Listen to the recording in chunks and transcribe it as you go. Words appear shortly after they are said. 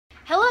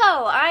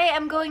I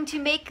am going to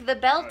make the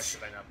belt.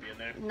 Should I not be in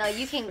there? No,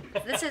 you can.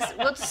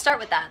 We'll just start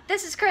with that.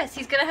 This is Chris.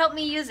 He's gonna help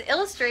me use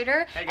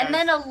Illustrator and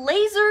then a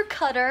laser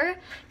cutter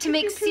to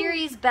make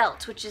Ciri's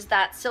belt, which is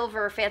that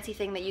silver fancy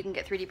thing that you can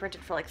get 3D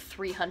printed for like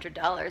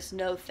 $300.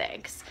 No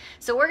thanks.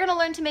 So we're gonna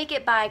learn to make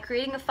it by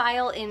creating a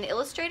file in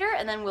Illustrator,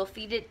 and then we'll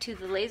feed it to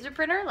the laser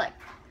printer,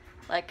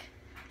 like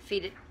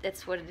feed it.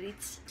 That's what it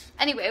eats.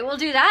 Anyway, we'll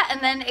do that, and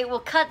then it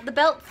will cut the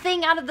belt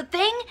thing out of the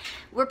thing.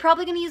 We're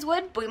probably gonna use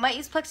wood, but we might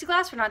use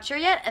plexiglass. We're not sure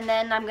yet. And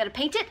then I'm gonna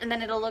paint it, and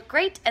then it'll look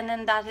great. And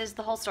then that is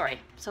the whole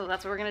story. So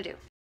that's what we're gonna do.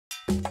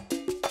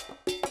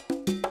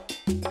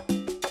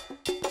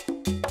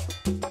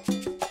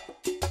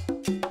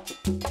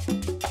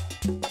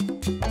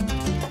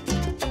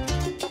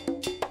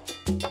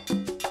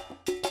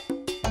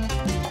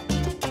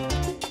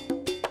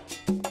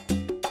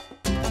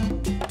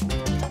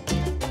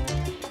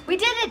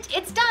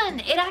 It's done!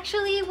 It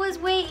actually was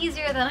way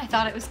easier than I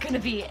thought it was gonna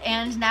be.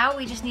 And now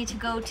we just need to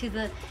go to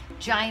the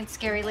giant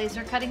scary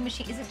laser cutting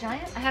machine. Is it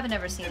giant? I haven't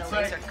ever seen a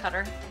laser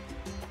cutter.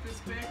 This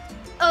big?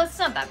 Oh, it's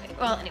not that big.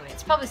 Well, anyway,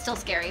 it's probably still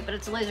scary, but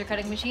it's a laser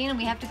cutting machine and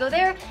we have to go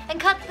there and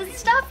cut the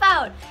stuff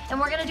out. And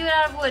we're gonna do it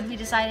out of wood, we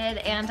decided,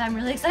 and I'm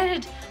really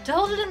excited to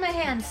hold it in my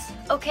hands.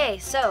 Okay,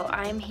 so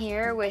I'm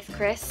here with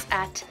Chris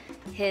at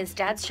his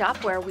dad's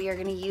shop where we are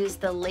going to use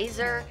the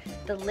laser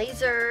machine,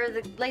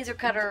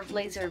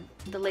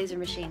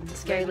 the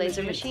scary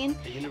laser machine,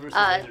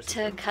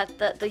 to cut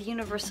the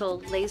universal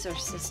laser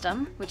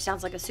system, which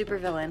sounds like a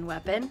supervillain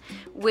weapon,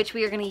 which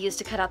we are going to use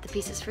to cut out the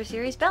pieces for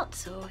Ciri's belt.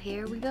 So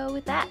here we go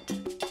with that.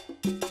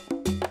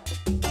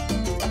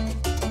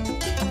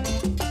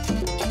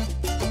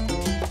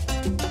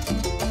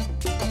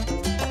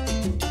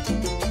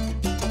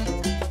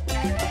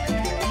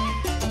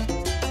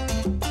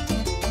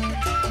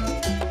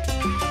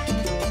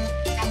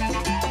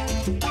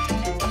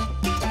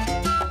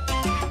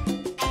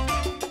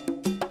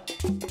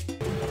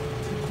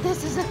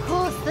 This is the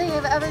coolest thing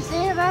I've ever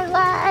seen in my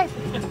life.